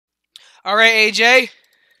Alright, AJ.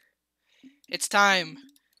 It's time.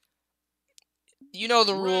 You know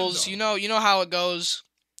the rules. You know how it goes.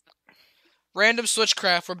 Random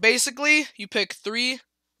Switchcraft, where basically you pick 3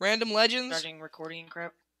 random legends. Starting recording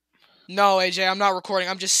crap. No, AJ, I'm not recording.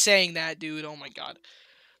 I'm just saying that, dude. Oh my god.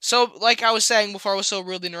 So, like I was saying before, I was so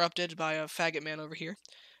rudely interrupted by a faggot man over here.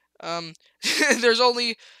 There's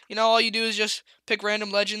only, all you do is just pick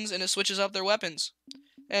random legends and it switches up their weapons.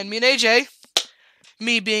 And me and AJ,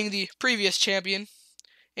 me being the previous champion,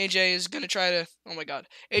 AJ is gonna try to, oh my god,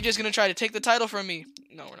 AJ's gonna try to take the title from me.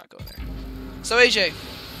 No, we're not going there. So AJ,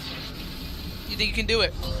 you think you can do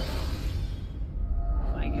it? Oh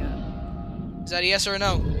my god. Is that a yes or a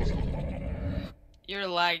no? You're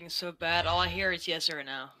lagging so bad. All I hear is yes or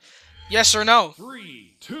no. Yes or no?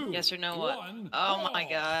 3, 2, yes or no what? 1, oh my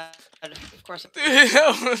god. Of course.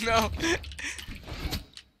 No.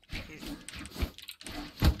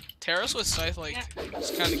 Terrace with Scythe,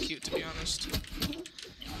 it's kind of cute, to be honest.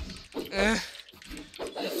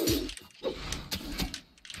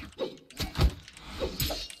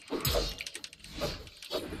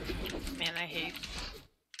 Man, I hate.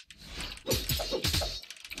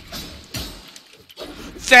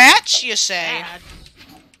 That, you say? Bad.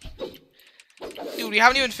 Dude, we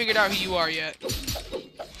haven't even figured out who you are yet.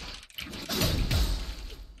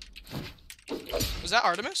 Was that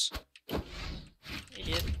Artemis?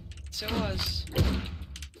 Idiot. So was.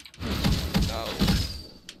 No.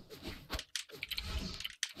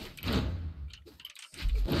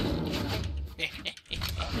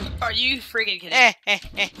 Are you freaking kidding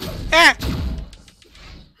me?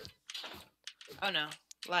 Oh no.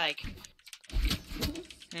 Lag.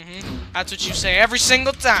 That's what you say every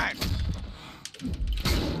single time.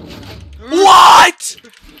 What?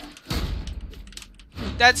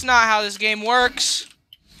 That's not how this game works.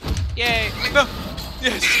 Yay. No.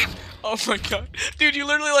 Yes. Oh my god. Dude, you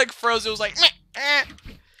literally froze. It was like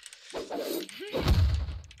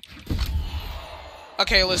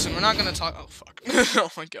Okay, listen, we're not gonna talk. Oh fuck. Oh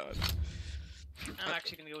my god. I'm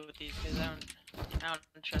actually gonna go with these because I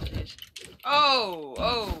don't trust these.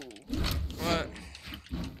 Oh! What?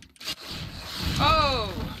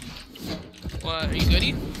 Oh! What? Are you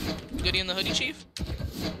goody? Goody in the hoodie, chief?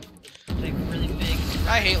 Like really big.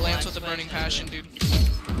 I hate Lance with a burning passion, dude.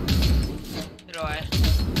 So do I.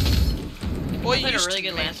 Boy, I'm you like a used really to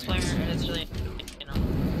good be, Lance player, and it's really,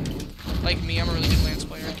 Like me, I'm a really good Lance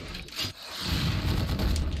player.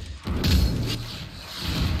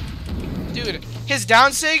 Dude, his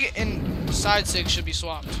down sig and side sig should be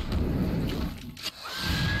swapped.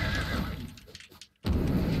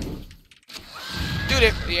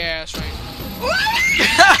 Dude, yeah, that's right.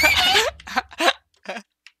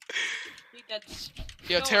 that's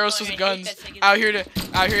Yo, so Terrace annoying. with I hate guns that thing.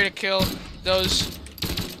 out here to kill those.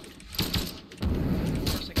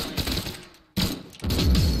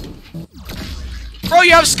 Bro,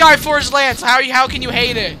 you have Skyforge Lance. How can you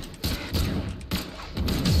hate it?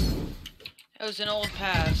 It was an old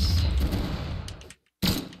pass.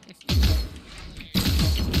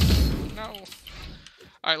 No.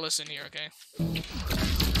 Alright, listen here, okay?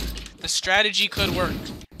 The strategy could work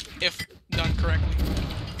if done correctly.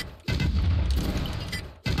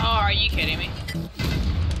 Oh, are you kidding me?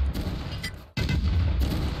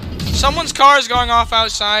 Someone's car is going off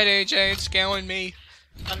outside, AJ. It's scaling me.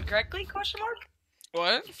 Done correctly? Question mark?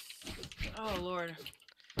 What? Oh lord.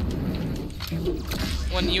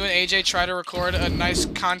 When you and AJ try to record a nice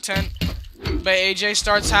content, but AJ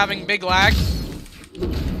starts having big lag.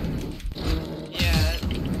 Yeah.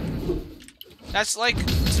 That's like,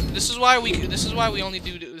 this is why we only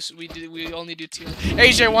do this. We only do tier.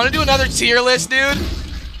 AJ, want to do another tier list, dude?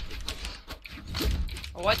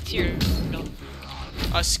 What tier? No.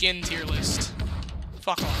 A skin tier list.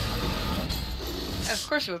 Fuck off. Of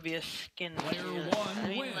course it would be a skin. Player tier. 1 I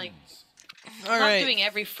mean, wins. like, All I'm not right. doing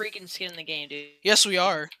every freaking skin in the game, dude. Yes, we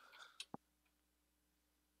are.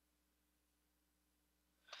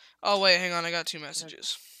 Oh wait, hang on. I got 2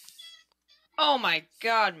 messages. Oh my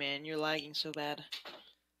god, man, you're lagging so bad.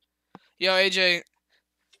 Yo, AJ,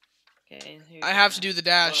 Okay. I have to do the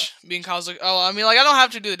dash. Being Kozlik. Oh, I mean, I don't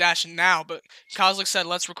have to do the dash now, but Kozlik said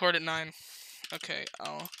let's record at 9. Okay,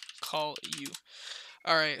 I'll call you.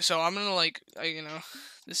 All right, so I'm gonna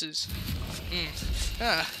this is.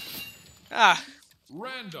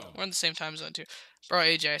 Random. We're in the same time zone too, bro.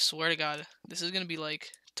 AJ, I swear to God, this is gonna be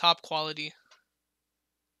top quality.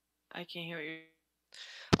 I can't hear you.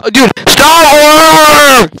 Oh, dude, Star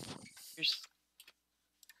Wars!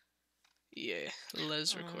 Yeah,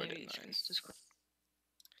 let's record at 9.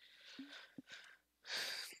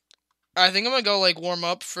 I think I'm gonna go warm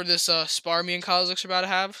up for this spar me and Kozlik's are about to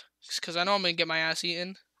have, cause I know I'm gonna get my ass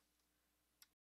eaten.